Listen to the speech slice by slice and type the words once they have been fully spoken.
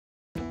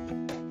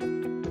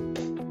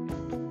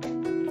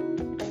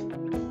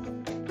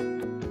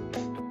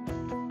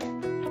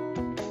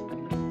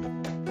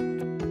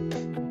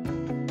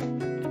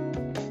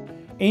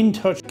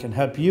InTouch can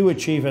help you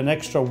achieve an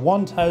extra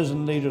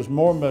 1,000 litres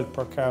more milk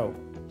per cow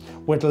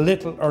with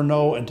little or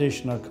no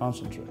additional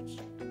concentrates.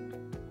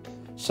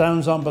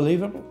 Sounds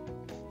unbelievable?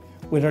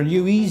 With our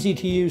new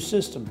easy-to-use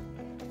system,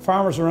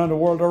 farmers around the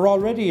world are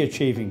already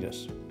achieving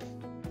this.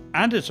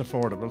 And it's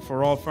affordable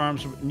for all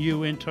farms with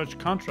new InTouch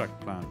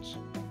contract plans.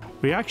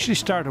 We actually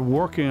started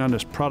working on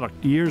this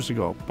product years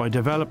ago by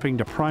developing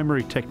the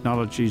primary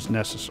technologies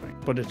necessary.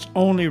 But it's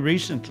only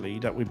recently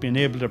that we've been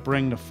able to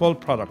bring the full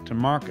product to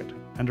market,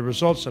 and the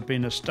results have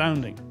been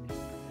astounding.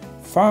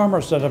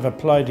 Farmers that have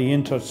applied the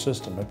InTouch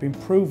system have been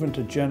proven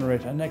to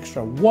generate an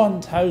extra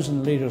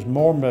 1,000 litres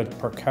more milk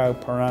per cow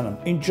per annum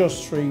in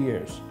just 3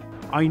 years.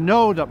 I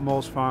know that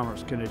most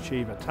farmers can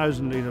achieve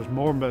 1,000 litres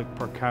more milk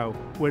per cow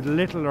with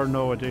little or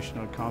no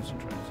additional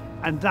concentrates,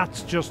 and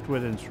that's just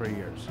within 3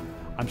 years.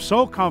 I'm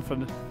so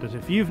confident that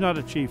if you've not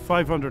achieved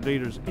 500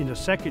 litres in the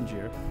second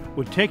year,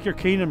 we'll take your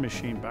Keenan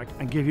machine back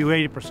and give you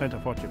 80%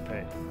 of what you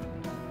paid.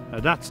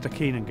 Now that's the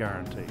Keenan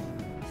guarantee.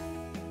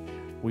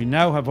 We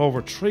now have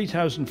over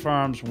 3,000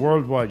 farms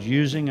worldwide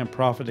using and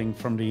profiting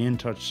from the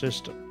InTouch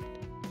system.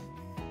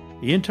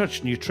 The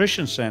InTouch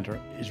Nutrition Centre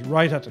is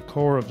right at the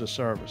core of the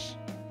service.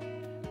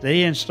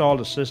 They install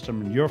the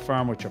system in your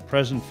farm with your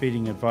present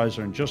feeding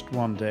advisor in just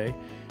 1 day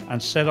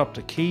and set up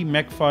the key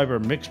mech fibre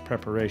mix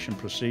preparation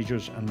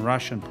procedures and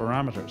ration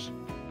parameters.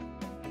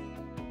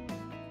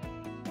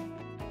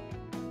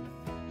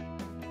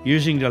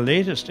 Using the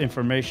latest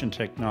information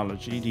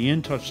technology, the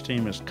InTouch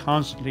team is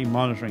constantly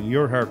monitoring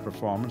your herd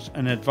performance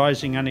and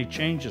advising any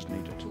changes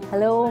needed.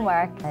 Hello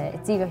Mark,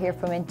 it's Eva here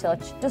from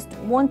InTouch. Just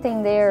one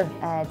thing there,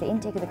 the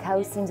intake of the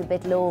cows seems a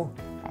bit low.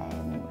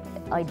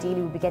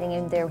 Ideally we'll be getting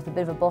in there with a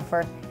bit of a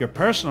buffer. Your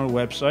personal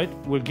website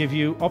will give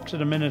you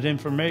up-to-the-minute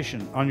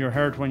information on your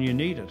herd when you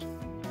need it.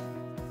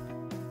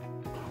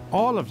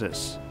 All of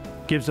this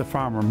gives the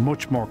farmer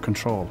much more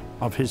control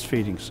of his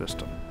feeding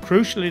system.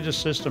 Crucially, the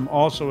system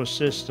also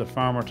assists the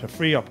farmer to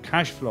free up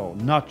cash flow,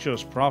 not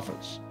just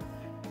profits.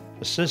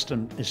 The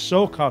system is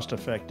so cost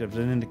effective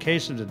that in the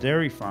case of the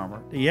dairy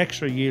farmer, the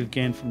extra yield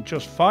gained from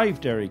just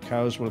 5 dairy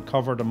cows will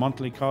cover the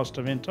monthly cost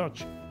of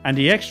InTouch. And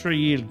the extra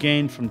yield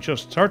gained from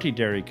just 30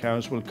 dairy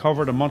cows will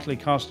cover the monthly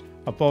cost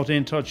of both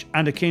InTouch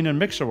and the Keenan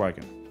mixer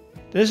wagon.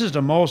 This is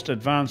the most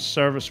advanced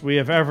service we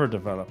have ever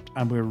developed,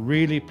 and we're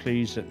really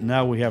pleased that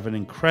now we have an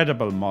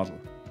incredible model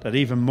that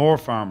even more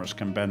farmers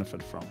can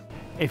benefit from.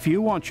 If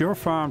you want your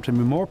farm to be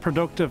more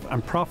productive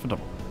and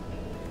profitable,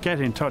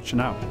 get in touch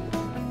now.